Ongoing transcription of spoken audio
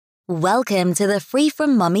Welcome to the Free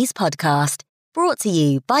from Mummies podcast, brought to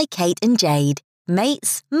you by Kate and Jade,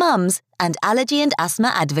 mates, mums, and allergy and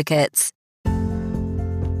asthma advocates.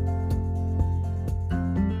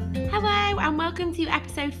 Hello and welcome to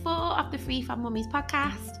episode 4 of the Free from Mummies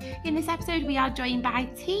podcast. In this episode we are joined by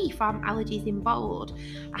T from Allergies in Bold.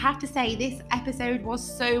 I have to say this episode was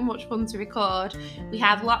so much fun to record. We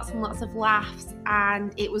had lots and lots of laughs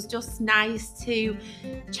and it was just nice to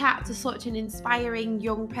chat to such an inspiring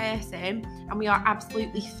young person, and we are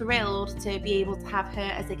absolutely thrilled to be able to have her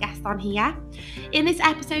as a guest on here. In this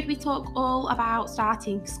episode we talk all about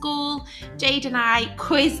starting school. Jade and I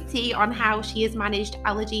quiz T on how she has managed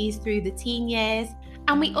allergies through the teen years,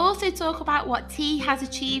 and we also talk about what T has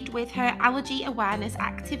achieved with her allergy awareness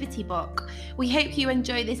activity book. We hope you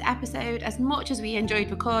enjoy this episode as much as we enjoyed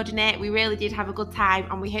recording it. We really did have a good time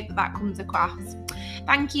and we hope that comes across.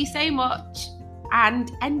 Thank you so much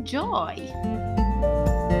and enjoy.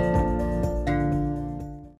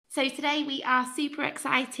 So today we are super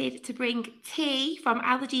excited to bring T from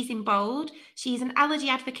Allergies in Bold. She's an allergy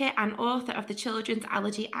advocate and author of the Children's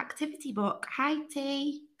Allergy Activity Book. Hi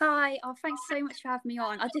T. Hi, thanks so much for having me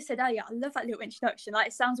on. I just said earlier, I love that little introduction. Like,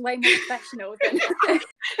 it sounds way more professional than...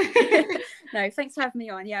 No, thanks for having me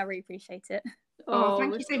on. Yeah, I really appreciate it. Oh,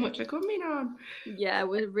 thank you so much for coming on. Yeah,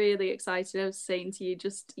 we're really excited. I was saying to you,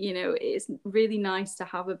 just, it's really nice to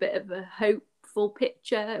have a bit of a hopeful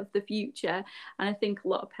picture of the future. And I think a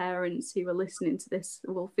lot of parents who are listening to this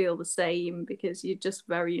will feel the same, because you're just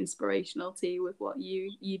very inspirational, T, with what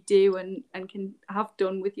you do and can have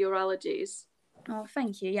done with your allergies. Oh,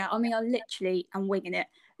 thank you. Yeah, I mean, I literally am winging it.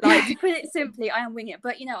 Like, to put it simply, I am winging it.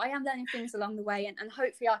 But, I am learning things along the way, and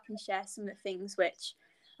hopefully I can share some of the things which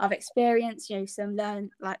I've experienced, some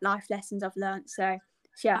life lessons I've learned. So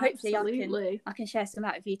yeah, hopefully I can share some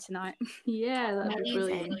out with you tonight. Yeah, that'd be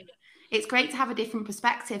brilliant. It's great to have a different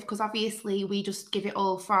perspective, because obviously we just give it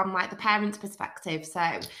all from the parents' perspective. So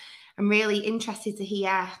I'm really interested to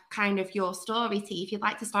hear kind of your story, T. If you'd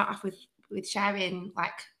like to start off with sharing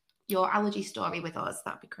your allergy story with us,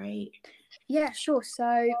 that'd be great. Yeah, sure.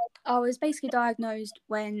 So I was basically diagnosed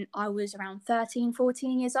when I was around 13,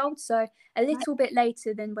 14 years old. So a little bit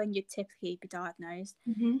later than when you'd typically be diagnosed.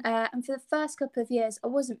 Mm-hmm. And for the first couple of years, I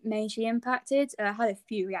wasn't majorly impacted. I had a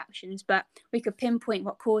few reactions, but we could pinpoint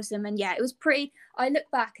what caused them. And yeah, I look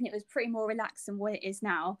back and it was pretty more relaxed than what it is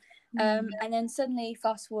now. And then suddenly,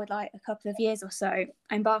 fast forward a couple of years or so,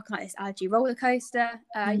 I embark on this allergy roller coaster.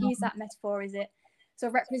 I use that metaphor as it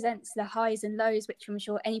sort of represents the highs and lows, which I'm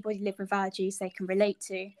sure anybody living with allergies they can relate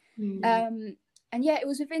to. And yeah, it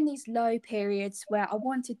was within these low periods where I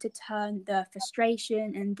wanted to turn the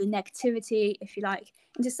frustration and the negativity, if you like,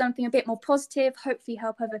 into something a bit more positive, hopefully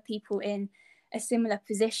help other people in a similar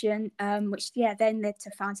position, which then led to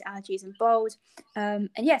founding Allergies in Bold. And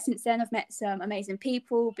yeah, since then I've met some amazing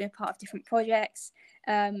people, been a part of different projects,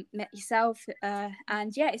 met yourself,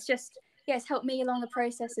 and yeah, it's helped me along the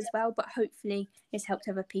process as well, but hopefully it's helped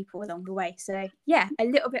other people along the way. So yeah, a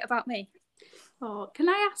little bit about me. Oh, can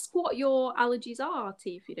I ask what your allergies are,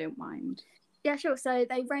 T, if you don't mind? Yeah, sure. So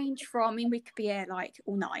they range from, we could be here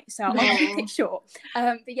all night, so I'll keep it short.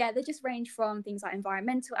 But yeah, they just range from things like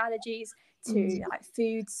environmental allergies to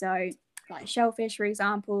food, so like shellfish, for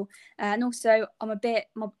example. And also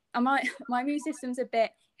my immune system's a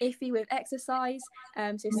bit iffy with exercise,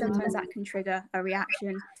 so sometimes that can trigger a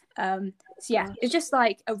reaction. So yeah, it's just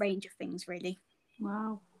a range of things, really.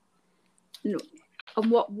 Wow. And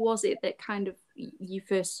what was it that kind of you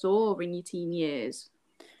first saw in your teen years?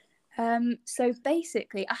 So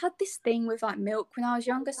basically I had this thing with milk when I was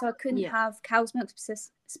younger, so I couldn't have cow's milk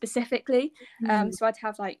specifically. So I'd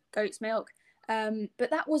have goat's milk, but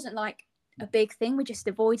that wasn't a big thing. We just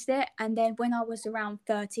avoided it. And then when I was around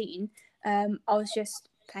 13, I was just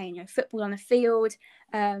playing football on a field.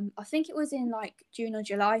 I think it was in June or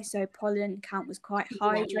July, so pollen count was quite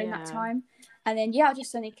high during that time. And then I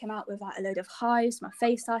just suddenly came out with a load of hives. My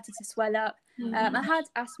face started to swell up. I had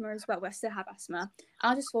asthma as well. I still have asthma.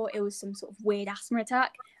 I just thought it was some sort of weird asthma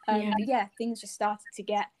attack. But yeah, things just started to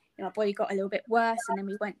get, my body got a little bit worse, and then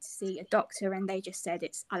we went to see a doctor and they just said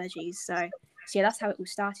it's allergies. So yeah, that's how it all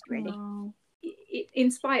started, really. Oh.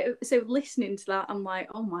 In spite of, so listening to that, I'm like,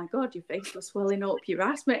 oh my god, your face was swelling up, your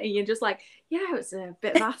asthma, and you're just it's a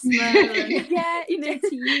bit of asthma. And, yeah,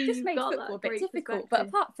 to you, just made football a bit difficult, but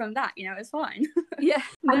apart from that, it's fine. Yeah.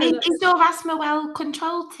 Is your asthma well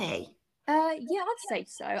controlled, T? Yeah, I'd say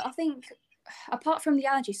so. I think apart from the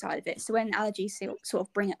allergy side of it, so when allergies sort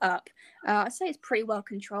of bring it up, I'd say it's pretty well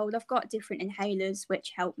controlled. I've got different inhalers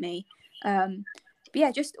which help me. But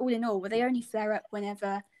yeah, just all in all, they only flare up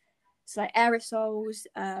whenever it's aerosols,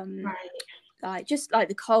 like just like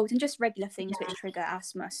the cold and just regular things which trigger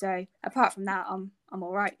asthma. So apart from that, I'm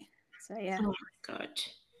all right. So yeah. Oh my God.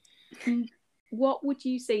 What would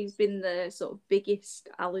you say has been the sort of biggest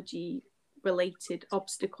allergy related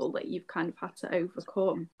obstacle that you've kind of had to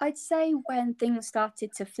overcome? I'd say when things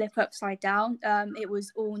started to flip upside down, it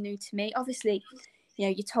was all new to me. Obviously, you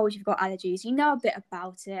know, you're told you've got allergies, you know a bit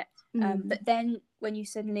about it, but then when you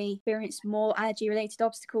suddenly experience more allergy related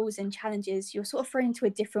obstacles and challenges, you're sort of thrown into a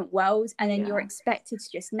different world, and then you're expected to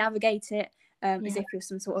just navigate it as if you're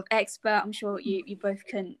some sort of expert. I'm sure you both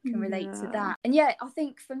can relate to that. And yeah, I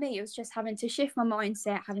think for me it was just having to shift my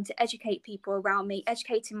mindset, having to educate people around me,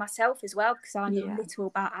 educating myself as well, because I knew little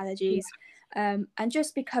about allergies, and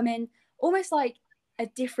just becoming almost like a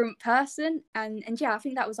different person. And yeah, I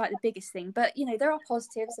think that was like the biggest thing. But you know, there are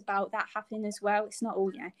positives about that happening as well. It's not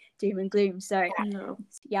all, you know, doom and gloom. So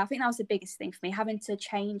yeah, I think that was the biggest thing for me, having to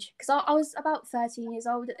change, because I was about 13 years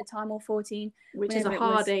old at the time, or 14, which is a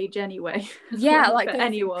hard age anyway. Yeah, like for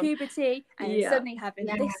anyone. Puberty, and suddenly having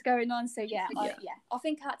this going on. So I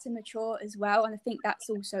think I had to mature as well, and I think that's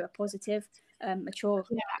also a positive. Mature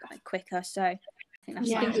quicker. So I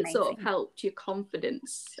think it sort of helped your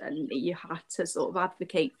confidence, and you had to sort of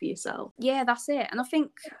advocate for yourself. Yeah, that's it. And I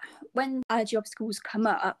think when allergy obstacles come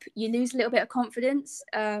up, you lose a little bit of confidence.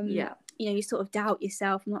 You know, you sort of doubt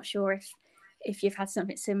yourself. I'm not sure if you've had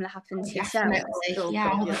something similar happen to yourself.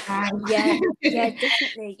 All the time. Yeah,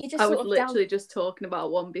 definitely. You just I was literally just talking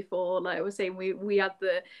about one before. Like I was saying, we had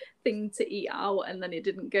the thing to eat out, and then it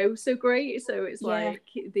didn't go so great. So it's like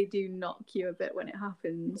they do knock you a bit when it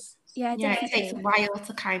happens. Yeah, definitely. It takes a while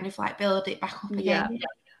to kind of like build it back up again.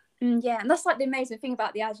 Yeah, and that's like the amazing thing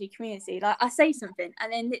about the allergy community. Like I say something,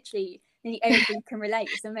 and then literally everybody can relate.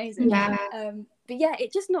 It's amazing. But yeah,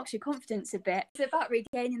 it just knocks your confidence a bit. It's about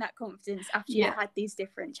regaining that confidence after you've had these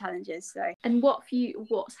different challenges. So, and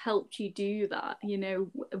what's helped you do that? You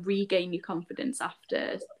know, regain your confidence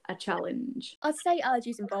after a challenge. I'd say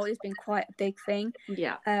allergies in bold has been quite a big thing.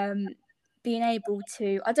 Yeah. Being able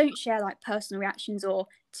to, I don't share like personal reactions or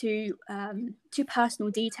too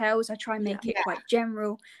personal details. I try and make it quite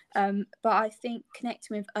general. But I think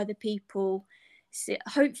connecting with other people,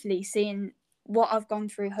 hopefully seeing what I've gone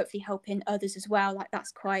through, hopefully helping others as well, like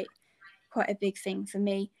that's quite a big thing for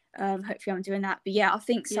me. Hopefully I'm doing that. But yeah, I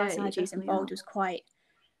think allergies in bold was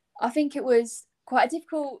I think it was quite a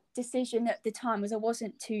difficult decision at the time, as I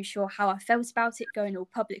wasn't too sure how I felt about it, going all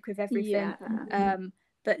public with everything.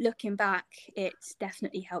 But looking back, it's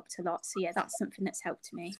definitely helped a lot. So yeah, that's something that's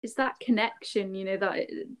helped me. It's that connection, you know, that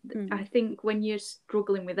I think when you're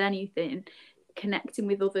struggling with anything, connecting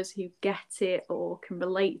with others who get it or can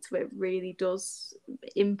relate to it really does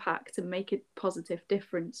impact and make a positive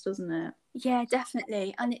difference, doesn't it? Yeah,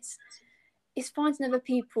 definitely. And it's finding other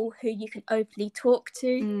people who you can openly talk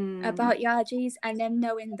to about your allergies, and then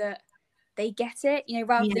knowing that they get it, you know,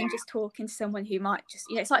 rather than just talking to someone who might just,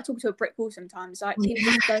 you know, it's like talking to a brick wall sometimes. Like people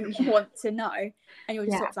just don't want to know, and you're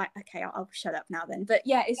just sort of like, okay, I'll shut up now then. But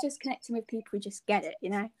yeah, it's just connecting with people who just get it, you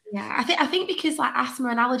know. Yeah, I think because like asthma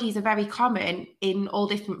and allergies are very common in all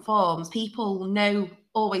different forms, people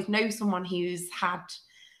always know someone who's had,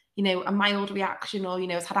 you know, a mild reaction, or, you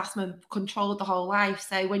know, has had asthma controlled the whole life.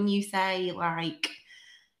 So when you say like,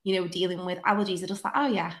 you know, dealing with allergies, they're just like, oh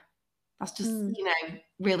yeah, that's just, you know,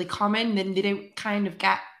 really common. Then they don't kind of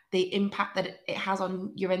get the impact that it has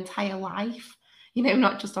on your entire life, you know,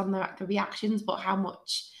 not just on the reactions, but how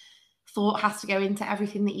much thought has to go into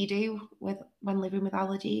everything that you do when living with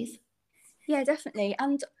allergies. Yeah, definitely.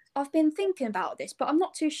 And I've been thinking about this, but I'm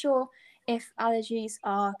not too sure if allergies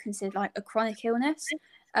are considered like a chronic illness.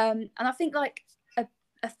 And I think like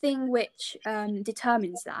a thing which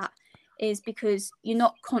determines that is because you're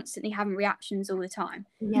not constantly having reactions all the time.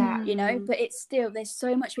 You know, but it's still, there's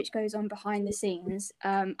so much which goes on behind the scenes.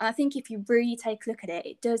 And I think if you really take a look at it,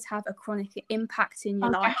 it does have a chronic impact in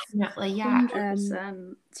your life. Definitely,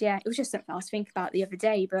 100%. Yeah, it was just something I was thinking about the other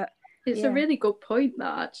day, but it's a really good point,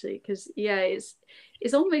 that actually, because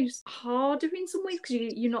it's almost harder in some ways,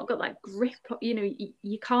 because you're not got that grip, you know,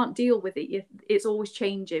 you can't deal with it. It's always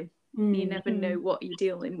changing. You never know what you're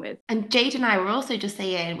dealing with. And Jade and I were also just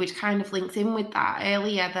saying, which kind of links in with that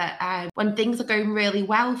earlier, that when things are going really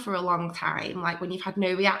well for a long time, like when you've had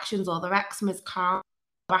no reactions, or the eczema's calm,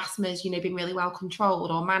 or asthma's, you know, been really well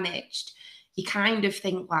controlled or managed, you kind of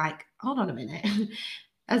think like, hold on a minute,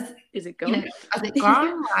 is it gone? You know, has it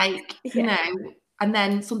gone? Like, you know, and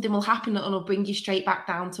then something will happen that will bring you straight back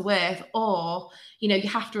down to earth. Or, you know, you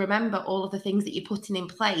have to remember all of the things that you're putting in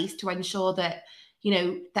place to ensure that you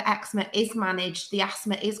know, the eczema is managed, the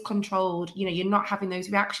asthma is controlled, you know, you're not having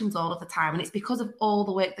those reactions all of the time. And it's because of all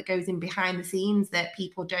the work that goes in behind the scenes that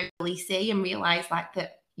people don't really see and realise like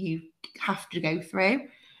that you have to go through.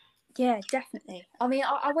 Yeah, definitely. I mean,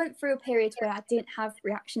 I went through a period where I didn't have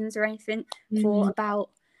reactions or anything for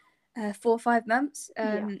about 4 or 5 months,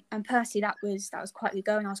 and personally that was quite good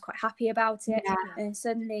going. I was quite happy about it, and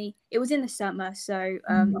suddenly it was in the summer, so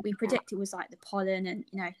we predicted it was like the pollen, and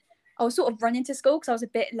you know, I was sort of running to school because I was a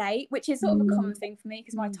bit late, which is sort of a common thing for me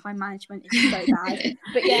because my time management is so bad.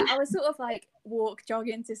 But yeah, I was sort of like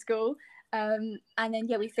jogging to school, and then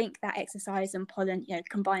we think that exercise and pollen, you know,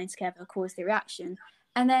 combining together caused the reaction,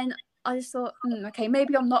 and then I just thought, okay,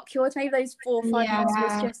 maybe I'm not cured. Maybe those 4 or 5 months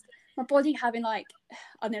was just my body having like,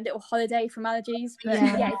 I don't know, a little holiday from allergies. But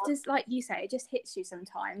it just, like you say, it just hits you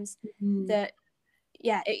sometimes that,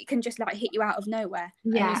 it can just like hit you out of nowhere.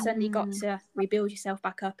 And you suddenly got to rebuild yourself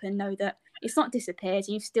back up and know that it's not disappeared.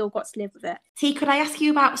 You've still got to live with it. T, could I ask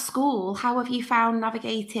you about school? How have you found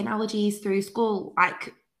navigating allergies through school?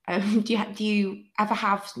 Like, do you ever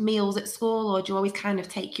have meals at school, or do you always kind of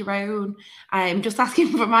take your own? I'm just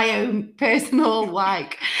asking for my own personal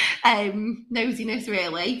nosiness,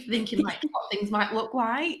 really, thinking like what things might look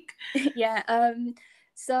like.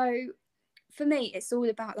 So for me, it's all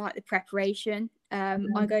about like the preparation.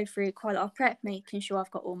 I go through quite a lot of prep, making sure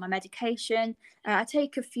I've got all my medication. I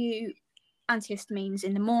take a few antihistamines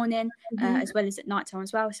in the morning, as well as at night time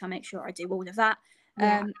as well, so I make sure I do all of that.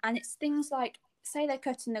 And it's things like, say they're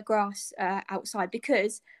cutting the grass outside,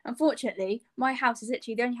 because unfortunately my house is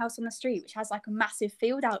literally the only house on the street which has like a massive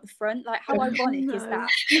field out the front. Like, how ironic is that?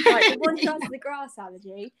 Like, the one who has the grass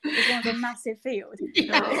allergy is one of a massive field.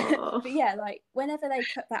 But yeah, like whenever they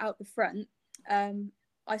cut that out the front,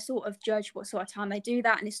 I sort of judge what sort of time they do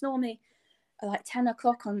that, and it's normally like 10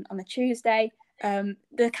 o'clock on a Tuesday.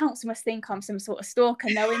 The council must think I'm some sort of stalker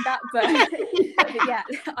knowing that, but yeah,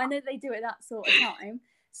 I know they do it that sort of time.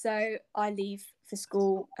 So I leave for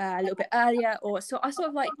school a little bit earlier, or so I sort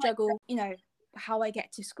of like juggle, you know, how I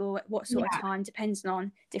get to school at what sort of time, depends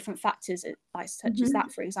on different factors, like such as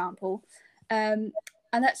that, for example. And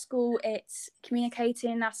at school, it's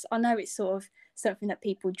communicating. I know it's sort of something that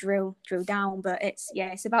people drill down, but it's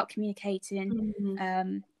about communicating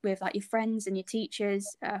with like your friends and your teachers.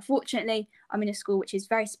 Fortunately, I'm in a school which is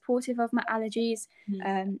very supportive of my allergies.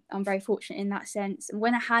 I'm very fortunate in that sense. And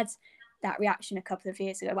when I had that reaction a couple of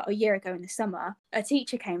years ago, about a year ago in the summer, a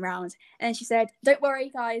teacher came round and she said, "Don't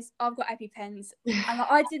worry guys, I've got EpiPens." And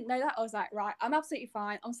like, I didn't know that. I was like, right, I'm absolutely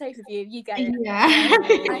fine, I'm safe with you, you get it.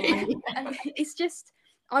 And it's just,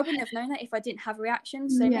 I wouldn't have known that if I didn't have a reaction.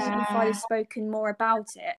 So maybe if I'd have spoken more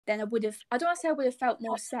about it, then I would have, I don't want to say I would have felt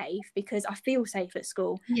more safe, because I feel safe at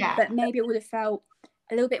school, but maybe I would have felt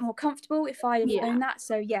a little bit more comfortable if I had known that.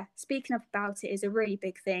 So speaking up about it is a really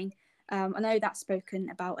big thing. I know that's spoken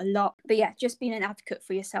about a lot, but just being an advocate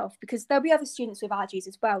for yourself, because there'll be other students with allergies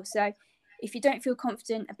as well. So if you don't feel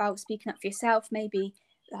confident about speaking up for yourself, maybe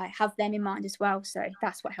like have them in mind as well. So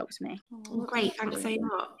that's what helps me. Great, thanks so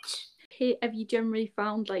much. Have you generally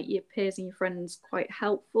found like your peers and your friends quite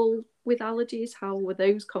helpful with allergies? How were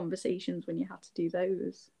those conversations when you had to do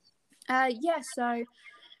those? So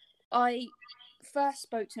I first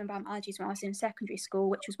spoke to them about allergies when I was in secondary school,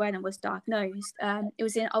 which was when I was diagnosed. I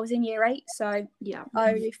was in year 8, so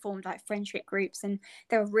I really formed like friendship groups, and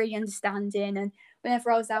they were really understanding. And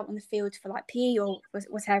whenever I was out on the field for like PE or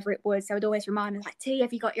whatever it was, they would always remind me like, "T,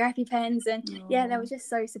 have you got your EpiPens?" And they were just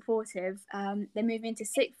so supportive. Then moving into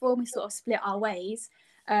sixth form, we sort of split our ways.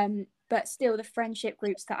 But still, the friendship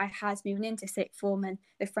groups that I had moving into sixth form and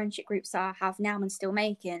the friendship groups that I have now and still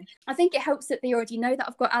making, I think it helps that they already know that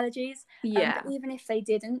I've got allergies. But even if they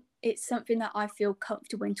didn't, it's something that I feel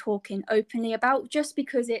comfortable in talking openly about, just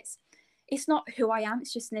because it's not who I am.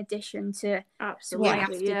 It's just an addition to what I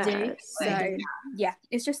have to do. So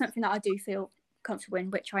it's just something that I do feel comfortable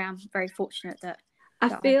in, which I am very fortunate that.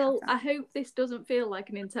 I hope this doesn't feel like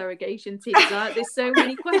an interrogation team. There's so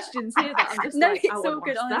many questions here that I'm just it's all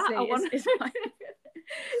good, honestly.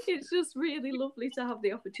 It's just really lovely to have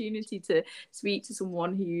the opportunity to speak to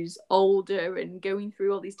someone who's older and going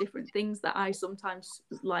through all these different things that I sometimes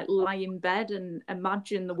like lie in bed and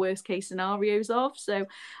imagine the worst case scenarios of. So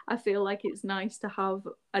I feel like it's nice to have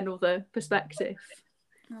another perspective.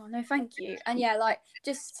 Oh no, thank you. And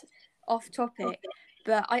just off topic,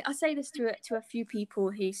 but I say this to a few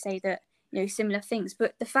people who say that, you know, similar things.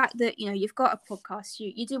 But the fact that, you know, you've got a podcast,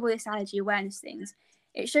 you do all this allergy awareness things,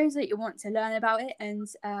 it shows that you want to learn about it. And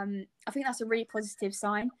I think that's a really positive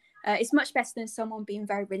sign. It's much better than someone being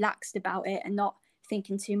very relaxed about it and not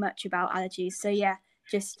thinking too much about allergies. So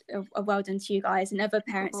just a well done to you guys and other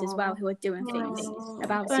parents as well who are doing things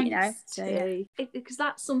about it, you know. So yeah, because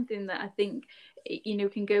that's something that I think, you know,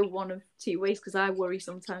 can go one of two ways, because I worry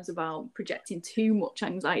sometimes about projecting too much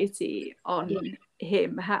anxiety on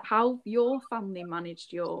him. How your family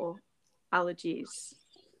managed your allergies?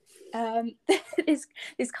 This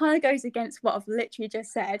kind of goes against what I've literally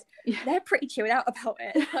just said. They're pretty chilled out about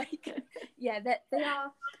it. Like, yeah, they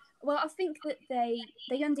are. Well, I think that they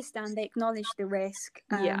understand, they acknowledge the risk,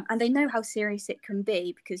 and they know how serious it can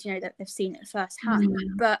be because, you know, that they've seen it firsthand.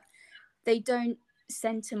 But they don't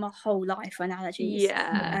centre my whole life on allergies.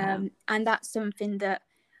 And that's something that,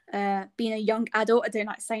 being a young adult, I don't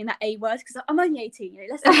like saying that A word because I'm only 18. You know,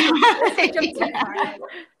 let's not jump too far ahead.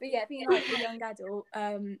 But yeah, being like a young adult,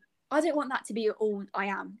 I don't want that to be all I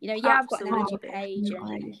am. You know, I've got an allergy page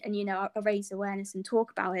and you know, I raise awareness and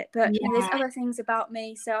talk about it. But you know, there's other things about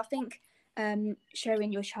me. So I think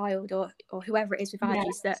showing your child or whoever it is with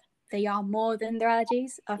allergies that they are more than their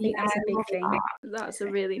allergies, I think that's a big thing. That's a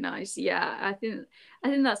really nice, I think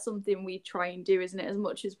that's something we try and do, isn't it? As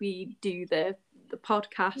much as we do the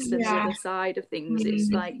podcast and the other side of things, it's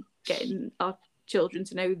like getting our children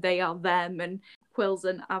to know they are them. And Quill's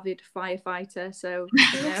an avid firefighter, so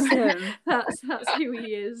you know, that's who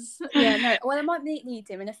he is. Well, I might need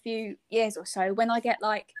him in a few years or so when I get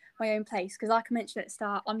like my own place, because like I mentioned at the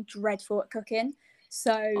start, I'm dreadful at cooking.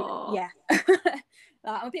 So I'm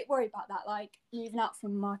a bit worried about that, like moving out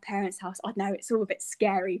from my parents' house. I know it's all a bit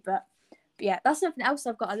scary, but yeah, that's something else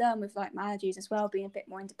I've got to learn with like my allergies as well, being a bit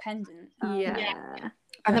more independent.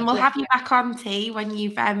 And then we'll have you back on, T, when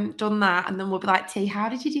you've done that, and then we'll be like, T, how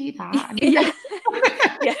did you do that?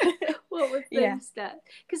 What was the step?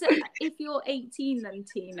 Because if you're 18 then,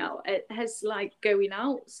 T, now, it has like going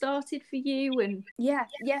out started for you? And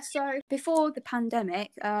so before the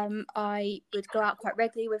pandemic, I would go out quite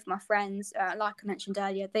regularly with my friends. Like I mentioned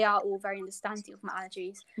earlier, they are all very understanding of my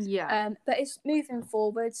allergies. But it's moving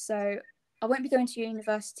forward, so I won't be going to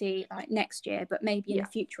university like next year, but maybe in the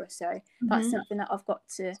future or so. That's something that I've got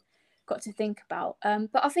to think about.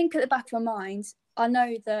 But I think at the back of my mind, I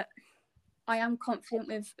know that I am confident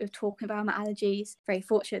with talking about my allergies. Very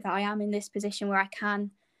fortunate that I am in this position where I can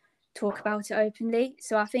talk about it openly.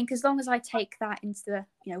 So I think as long as I take that into the,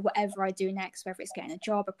 you know, whatever I do next, whether it's getting a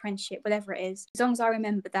job, apprenticeship, whatever it is, as long as I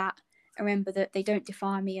remember that they don't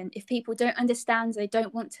define me. And if people don't understand, they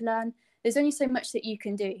don't want to learn, there's only so much that you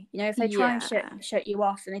can do. You know, if they try and shut you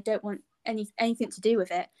off and they don't want anything to do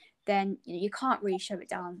with it, then you know you can't really shove it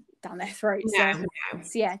down their throat. So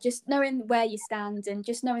yeah, just knowing where you stand and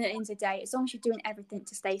just knowing at the end of the day, as long as you're doing everything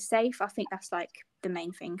to stay safe, I think that's like the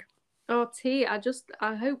main thing. Oh, T, I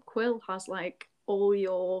hope Quill has like all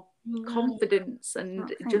your confidence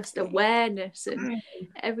and just awareness and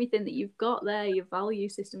everything that you've got there. Your value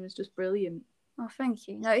system is just brilliant. Oh, thank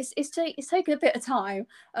you. No, it's taken a bit of time.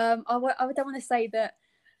 I don't want to say that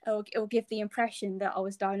it'll give the impression that I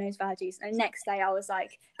was diagnosed with allergies, and the next day I was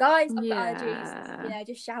like, guys, I've got allergies, you know,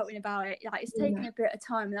 just shouting about it. Like, it's taken a bit of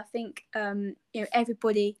time, and I think you know,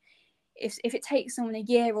 everybody, if it takes someone a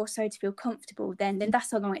year or so to feel comfortable, then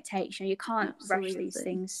that's how long it takes. You know, you can't rush these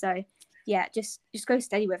things. So yeah, just go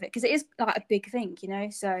steady with it, because it is like a big thing, you know.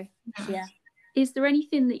 So yeah. Is there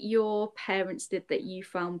anything that your parents did that you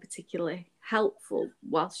found particularly helpful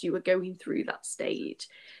whilst you were going through that stage?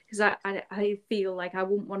 Because I feel like I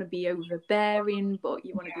wouldn't want to be overbearing, but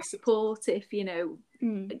you want to be supportive, you know.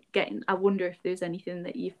 I wonder if there's anything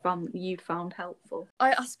that you found helpful.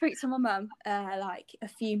 I spoke to my mum like a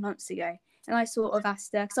few months ago, and I sort of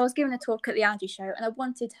asked her, because I was giving a talk at the allergy show and I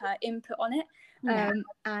wanted her input on it.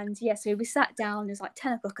 And so we sat down, it was like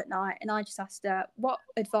 10 o'clock at night, and I just asked her, what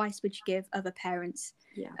advice would you give other parents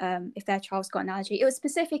if their child's got an allergy? It was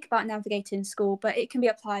specific about navigating school, but it can be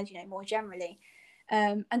applied, you know, more generally.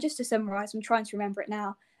 And just to summarise, I'm trying to remember it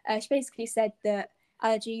now, she basically said that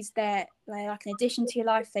allergies, they're like an addition to your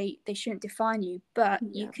life. They shouldn't define you, but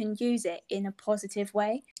you can use it in a positive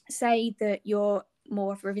way. Say that you're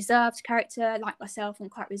more of a reserved character, like myself. I'm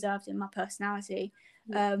quite reserved in my personality.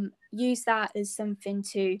 Use that as something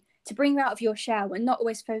to bring you out of your shell and not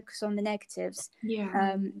always focus on the negatives.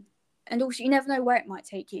 And also, you never know where it might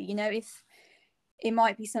take you. You know, if it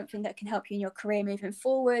might be something that can help you in your career moving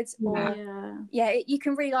forwards, or you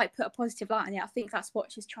can really like put a positive light on it. I think that's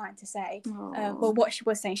what she's trying to say. Well, what she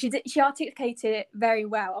was saying, she articulated it very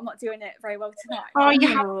well. I'm not doing it very well tonight. Oh,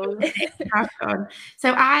 you have done.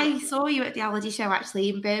 So I saw you at the allergy show actually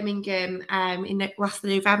in Birmingham in last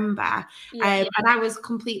November, and I was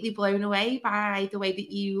completely blown away by the way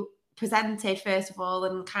that you presented first of all,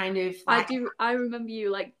 and kind of like, I remember you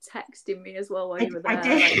like texting me as well while you were there. I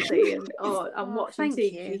did. Like saying, I'm watching T.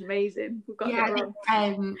 She's amazing. We've got to get her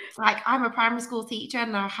on. Like I'm a primary school teacher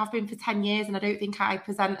and I have been for 10 years, and I don't think I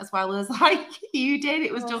present as well as like you did.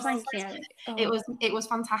 It was just thank you. It was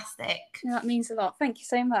fantastic. No, that means a lot. Thank you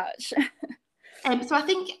so much. So I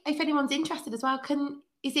think if anyone's interested as well,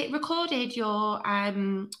 is it recorded, your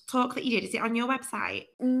talk that you did? Is it on your website?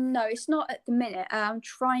 No, it's not at the minute. I'm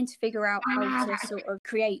trying to figure out how to sort of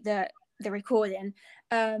create the recording.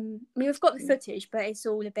 We've got the footage, but it's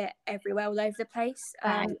all a bit everywhere, all over the place.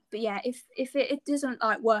 But yeah, if it doesn't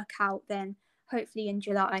like work out, then hopefully in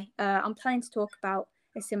July, I'm planning to talk about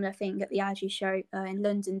a similar thing at the allergy show in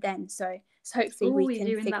London then. So hopefully we can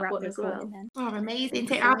figure out the recording then. Oh, amazing.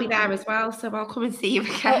 So I'll be there as well, so I'll come and see you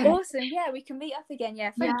again. Oh, awesome. Yeah, we can meet up again. Yeah,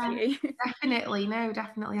 thank you. Definitely. No,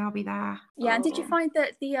 definitely I'll be there. Yeah, and did you find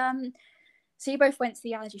that so you both went to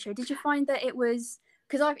the allergy show, did you find that it was,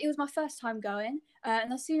 because it was my first time going,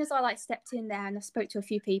 and as soon as I like stepped in there and I spoke to a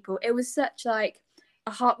few people, it was such like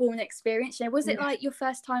a heartwarming experience. You know, was it like your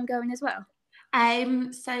first time going as well?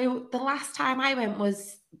 So the last time I went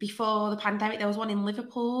was before the pandemic. There was one in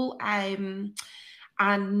Liverpool, and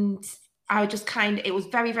I just it was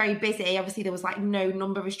very, very busy. Obviously there was like no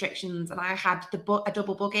number restrictions, and I had a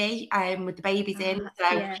double buggy with the babies in,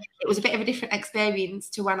 so it was a bit of a different experience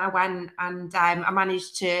to when I went, and I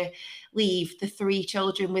managed to leave the 3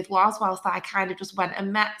 children with Loz whilst I kind of just went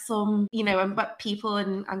and met some, and met people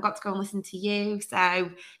and got to go and listen to you. So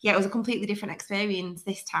yeah, it was a completely different experience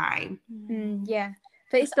this time. Yeah,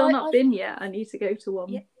 but it's still not been yet. I need to go to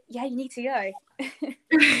one. Yeah, you need to go.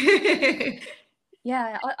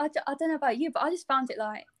 Yeah, I don't know about you, but I just found it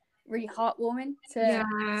like really heartwarming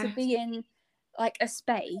to be in like a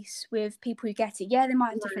space with people who get it. Yeah, they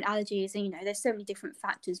might have different allergies, and there's so many different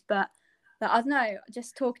factors, but I don't know,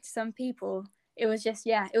 just talking to some people, it was just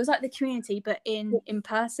it was like the community, but in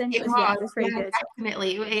person. It was really good.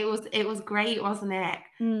 Definitely, it was great, wasn't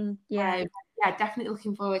it? Yeah. Definitely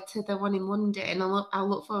looking forward to the one in London, and I'll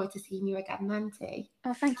look forward to seeing you again then, T.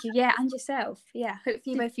 Oh, thank you. Yeah, and yourself. Yeah,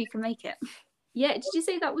 hopefully both of you can make it. Yeah, did you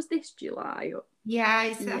say that was this July? Yeah,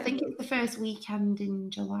 I think it's the first weekend in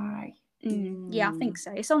July. Yeah, I think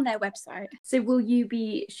so. It's on their website. So will you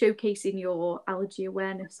be showcasing your allergy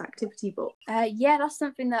awareness activity book? Yeah, that's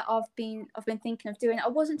something that I've been thinking of doing. I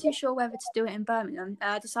wasn't too sure whether to do it in Birmingham.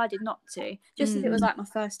 I decided not to, just as it was like my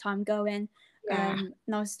first time going. And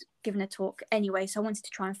I was given a talk anyway, so I wanted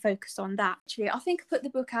to try and focus on that. Actually, I think I put the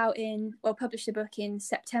book out published the book in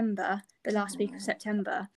September, the last week of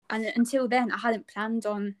September, and until then I hadn't planned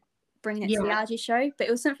on bringing it to the allergy show, but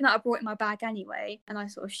it was something that I brought in my bag anyway, and I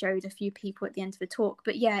sort of showed a few people at the end of the talk.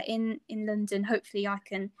 But yeah, in London, hopefully I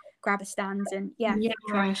can grab a stand and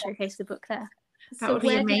try and showcase the book there. So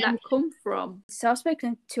where did that come from? So I've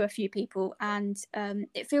spoken to a few people, and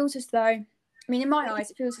it feels as though, in my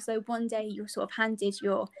eyes, it feels as though one day you're sort of handed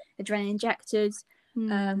your adrenaline injectors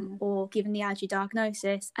or given the allergy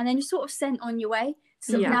diagnosis, and then you're sort of sent on your way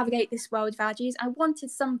to sort of navigate this world of allergies. I wanted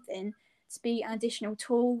something to be an additional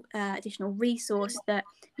tool, additional resource that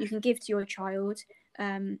you can give to your child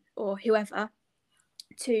or whoever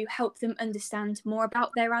to help them understand more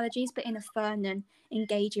about their allergies, but in a fun and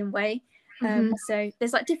engaging way. So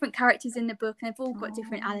there's like different characters in the book, and they've all got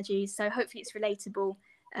different allergies. So hopefully it's relatable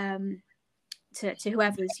to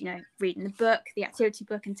whoever's reading the book, the activity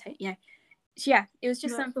book, and it was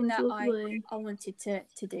just something that I wanted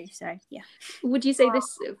to do. So yeah. Would you say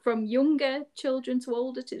this from younger children to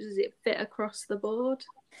older? Does it fit across the board?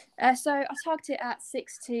 So I target it at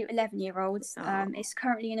 6 to 11-year-olds. It's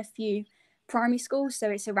currently in a few primary schools, so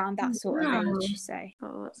it's around that sort of age. So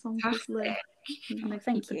that sounds lovely.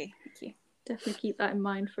 Thank you. Definitely keep that in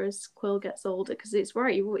mind for as Quill gets older, because it's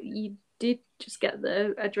right. You did just get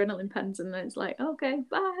the adrenaline pens, and then it's like, okay,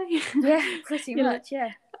 bye. Yeah, pretty much.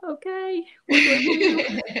 Yeah. Okay. What do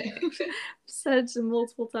I do? Said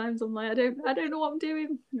multiple times, I'm like, I don't know what I'm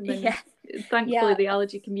doing. And then, thankfully, the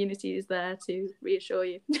allergy community is there to reassure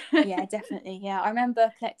you. Yeah, definitely. Yeah, I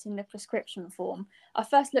remember collecting the prescription form. I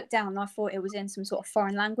first looked down and I thought it was in some sort of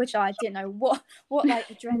foreign language. I didn't know what like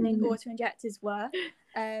adrenaline auto injectors were.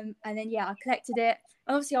 And then I collected it.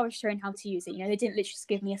 Obviously, I was shown how to use it. They didn't literally just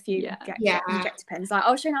give me a few injector pens. Like, I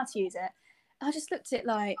was shown how to use it. I just looked at it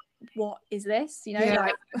like, what is this?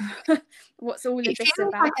 Like, what's all of this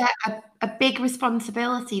about? It feels like a big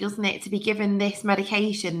responsibility, doesn't it, to be given this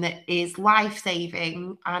medication that is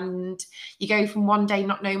life-saving, and you go from one day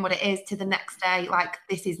not knowing what it is to the next day, like,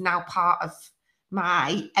 this is now part of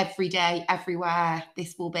my everyday, everywhere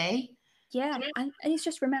this will be. Yeah, and it's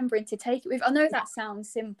just remembering to take it with. I know that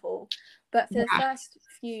sounds simple, but for the first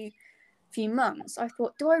few few months, I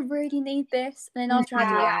thought, do I really need this? And then after I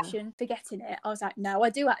had a reaction, forgetting it, I was like, no, I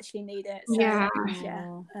do actually need it. So,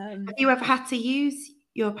 Have you ever had to use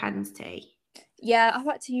your pens, T? Yeah, I've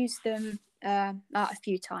had to use them a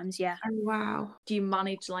few times, yeah. Oh, wow. Do you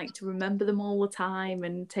manage like to remember them all the time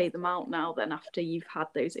and take them out now then after you've had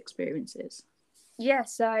those experiences? Yeah,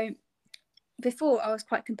 so before I was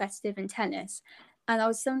quite competitive in tennis, and I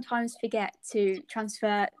would sometimes forget to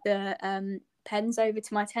transfer the pens over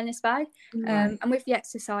to my tennis bag, and with the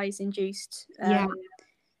exercise-induced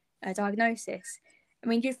diagnosis, I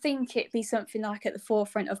mean, you'd think it'd be something like at the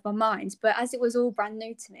forefront of my mind, but as it was all brand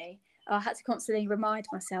new to me, I had to constantly remind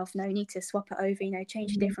myself, no, you need to swap it over,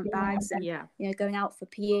 change different bags, and going out for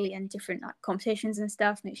PE and different like competitions and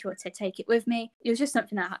stuff, make sure to take it with me. It was just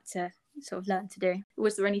something I had to sort of learn to do.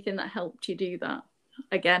 Was there anything that helped you do that?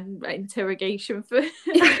 Again, interrogation for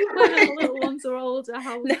when our little ones are older,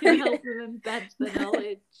 how we can help them embed the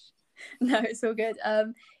knowledge. No, it's all good. I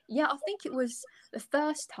think it was the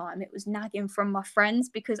first time it was nagging from my friends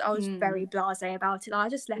because I was very blasé about it. I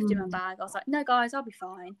just left it in my bag. I was like, no, guys, I'll be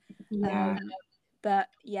fine. But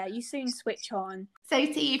yeah, you soon switch on. So,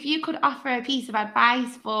 T, if you could offer a piece of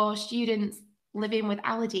advice for students living with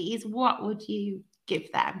allergies, what would you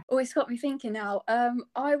give them? Oh, it's got me thinking now.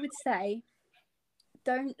 I would say,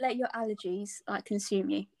 don't let your allergies like consume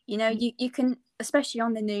you. You can, especially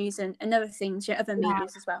on the news and other things, other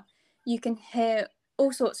medias as well, you can hear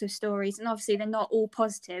all sorts of stories, and obviously they're not all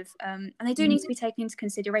positive, and they do need to be taken into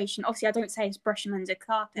consideration. Obviously, I don't say it's brush them under the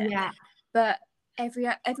carpet, but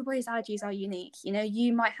everybody's allergies are unique.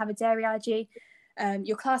 You might have a dairy allergy,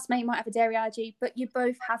 your classmate might have a dairy allergy, but you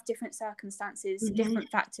both have different circumstances, different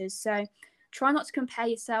factors. So try not to compare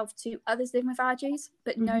yourself to others living with allergies,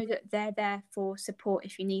 but know that they're there for support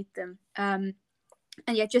if you need them. And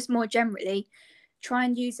just more generally, try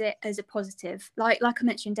and use it as a positive. Like I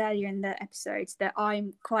mentioned earlier in the episodes, that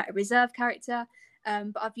I'm quite a reserved character,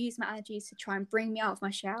 but I've used my allergies to try and bring me out of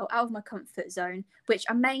my shell, out of my comfort zone, which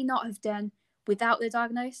I may not have done without the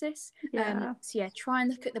diagnosis. Try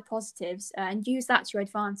and look at the positives and use that to your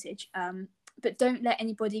advantage. But don't let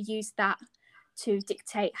anybody use that to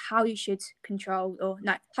dictate how you should control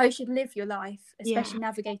how you should live your life, especially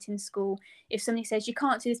navigating school. If somebody says you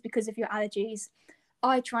can't do this because of your allergies,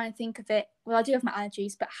 I try and think of it, well, I do have my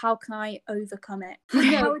allergies, but how can I overcome it?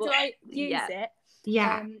 How do I use it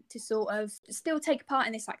to sort of still take part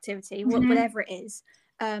in this activity, whatever it is,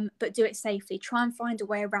 but do it safely. Try and find a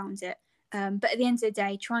way around it. But at the end of the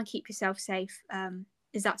day, try and keep yourself safe,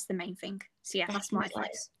 as that's the main thing. So yeah, that's my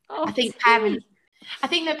advice. I think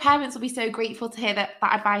that parents will be so grateful to hear that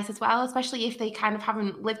advice as well, especially if they kind of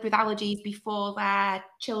haven't lived with allergies before their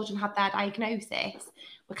children had their diagnosis.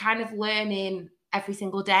 We're kind of learning every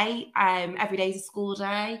single day. Every day is a school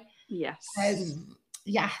day. Yes. So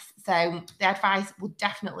the advice will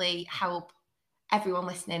definitely help everyone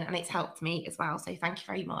listening, and it's helped me as well. So thank you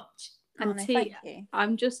very much. And T,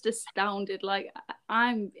 I'm just astounded. Like,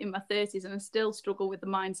 I'm in my 30s and I still struggle with the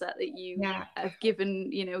mindset that you have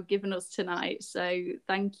given us tonight. So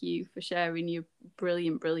thank you for sharing your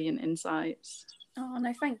brilliant insights. Oh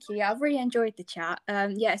no, thank you. I've really enjoyed the chat.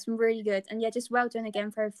 It's been really good, and just well done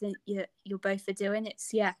again for everything you're both are doing.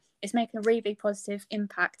 It's making a really big positive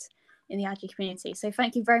impact in the allergy community. So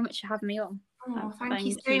thank you very much for having me on. Oh, thank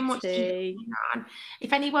you so much.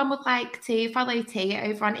 If anyone would like to follow T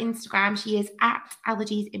over on Instagram, she is at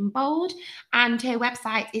allergiesinbold, and her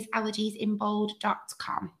website is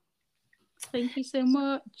allergiesinbold.com. Thank you so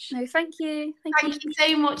much. No, thank you. Thank you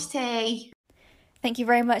so much, T. Thank you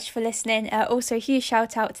very much for listening. Also, a huge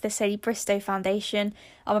shout out to the Sadie Bristow Foundation.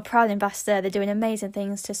 I'm a proud ambassador. They're doing amazing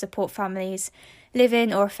things to support families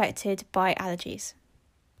living or affected by allergies.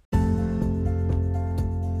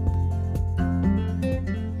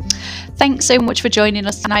 Thanks so much for joining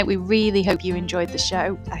us tonight. We really hope you enjoyed the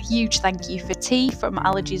show. A huge thank you for T from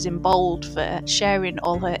Allergies in Bold for sharing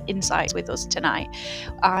all her insights with us tonight.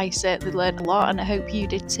 I certainly learned a lot, and I hope you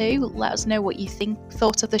did too. Let us know what you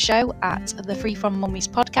thought of the show at the Free From Mummies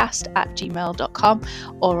podcast at gmail.com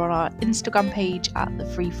or on our Instagram page at the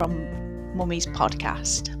Free From Mummies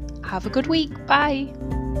podcast. Have a good week. Bye.